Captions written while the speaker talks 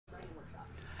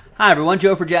Hi everyone,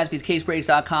 Joe for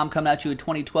JaspysCaseBreaks.com coming at you with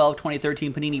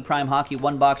 2012-2013 Panini Prime Hockey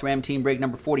One Box Ram Team Break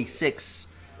number 46.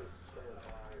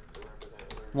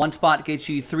 One spot gets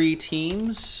you 3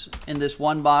 teams in this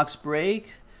one box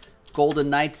break.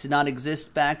 Golden Knights did not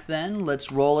exist back then.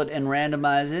 Let's roll it and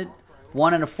randomize it.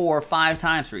 1 and a 4, 5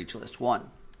 times for each list.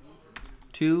 1,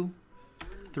 2,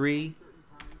 3,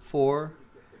 4,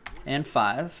 and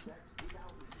 5.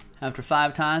 After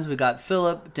 5 times, we got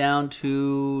Philip down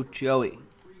to Joey.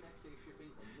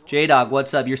 J-Dog,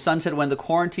 what's up? Your son said when the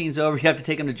quarantine's over, you have to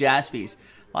take him to Jaspys.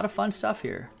 A lot of fun stuff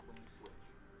here.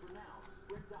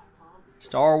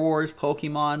 Star Wars,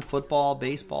 Pokemon, football,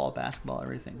 baseball, basketball,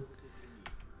 everything.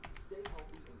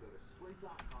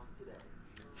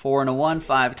 4 and a 1,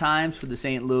 5 times for the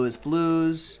St. Louis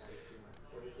Blues.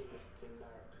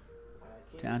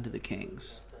 Down to the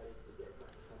Kings.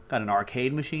 Got an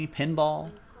arcade machine,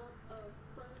 pinball.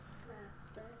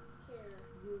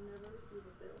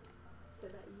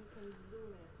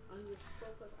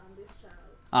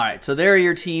 All right, so there are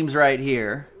your teams right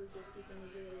here.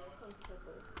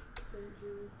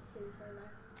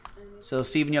 So,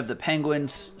 Steven, you have the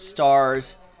Penguins,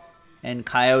 Stars, and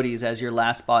Coyotes as your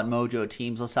last spot mojo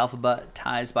teams. Let's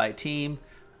alphabetize by team.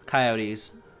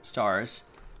 Coyotes, Stars,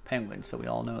 Penguins. So we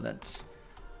all know that's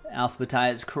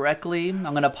alphabetized correctly. I'm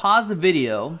going to pause the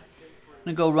video. I'm going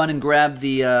to go run and grab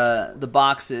the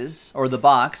boxes, or the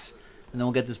box, and then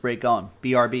we'll get this break going.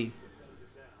 BRB.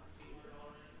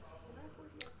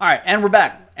 All right, and we're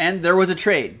back. And there was a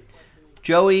trade.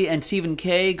 Joey and Stephen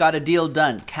K got a deal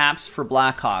done. Caps for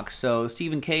Blackhawks. So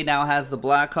Stephen K now has the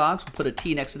Blackhawks. We'll put a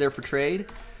T next to there for trade.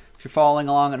 If you're following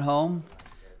along at home,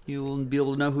 you will be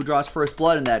able to know who draws first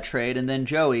blood in that trade. And then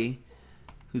Joey,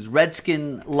 who's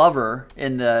Redskin lover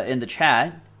in the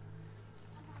chat,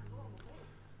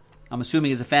 I'm assuming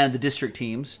is a fan of the district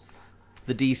teams,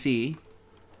 the DC.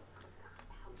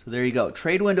 So there you go.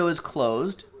 Trade window is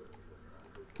closed.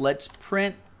 Let's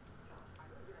print.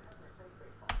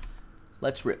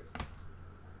 Let's rip.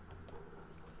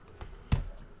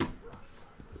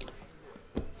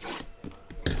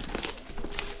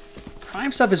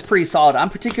 Prime stuff is pretty solid. I'm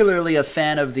particularly a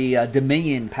fan of the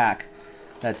Dominion pack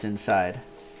that's inside.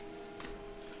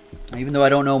 Even though I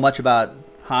don't know much about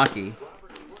hockey,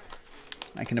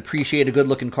 I can appreciate a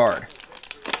good-looking card.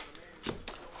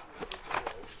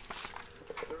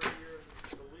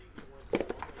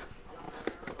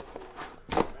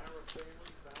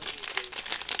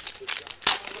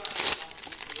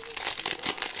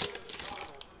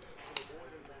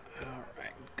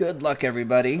 Good luck,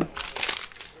 everybody.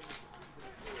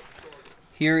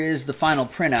 Here is the final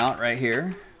printout right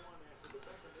here.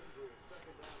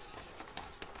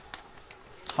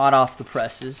 Hot off the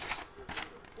presses.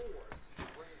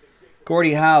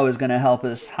 Gordie Howe is going to help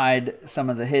us hide some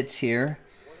of the hits here.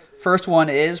 First one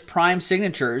is Prime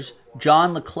Signatures,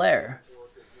 John LeClair.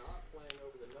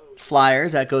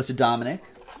 Flyers, that goes to Dominic.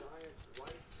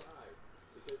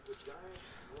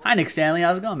 Hi, Nick Stanley.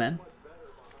 How's it going, man?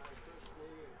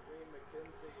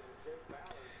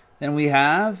 Then we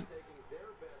have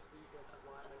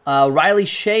Riley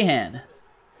Sheahan,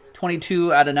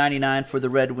 22 out of 99 for the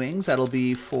Red Wings. That'll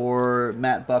be for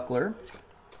Matt Buckler.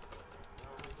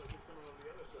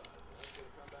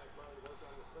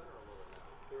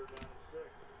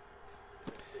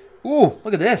 Ooh,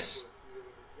 look at this.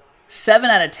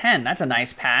 7 out of 10. That's a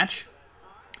nice patch.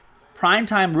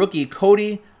 Primetime rookie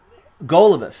Cody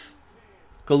Golubov.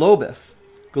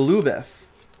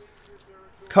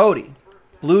 Cody.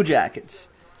 Blue Jackets.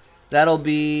 That'll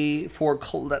be for,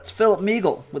 that's Philip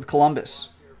Meagle with Columbus.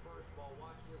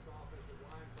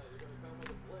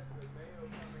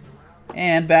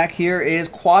 And back here is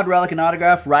quad relic and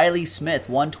autograph Riley Smith,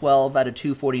 112 out of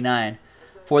 249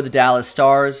 for the Dallas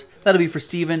Stars. That'll be for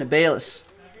Stephen Bayless.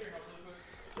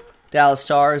 Dallas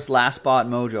Stars, last spot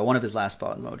mojo, one of his last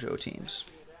spot mojo teams.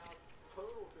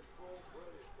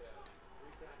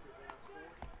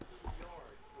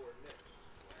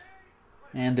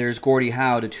 And there's Gordie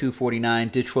Howe to 249.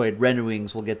 Detroit Red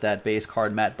Wings will get that base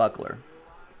card, Matt Buckler.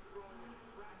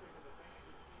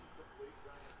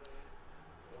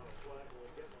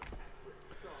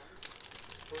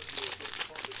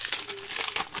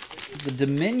 The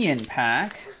Dominion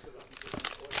pack.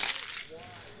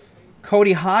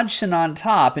 Cody Hodgson on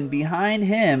top, and behind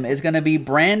him is going to be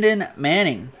Brandon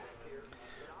Manning.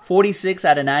 46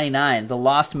 out of 99, the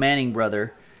lost Manning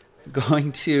brother.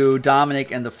 Going to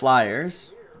Dominic and the Flyers.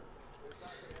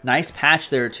 Nice patch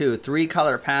there, too.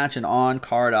 3-color patch and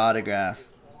on-card autograph.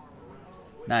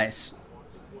 Nice.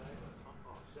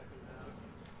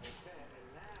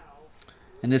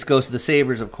 And this goes to the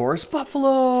Sabres, of course.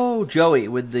 Buffalo! Joey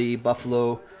with the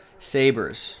Buffalo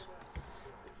Sabres.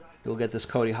 you'll get this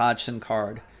Cody Hodgson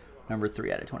card, number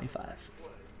 3 out of 25.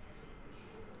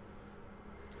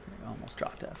 I almost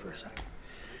dropped that for a second.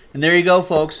 And there you go,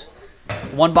 folks.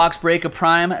 One box break of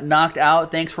Prime knocked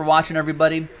out. Thanks for watching,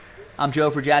 everybody. I'm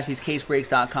Joe for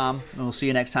JaspysCaseBreaks.com, and we'll see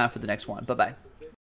you next time for the next one. Bye-bye.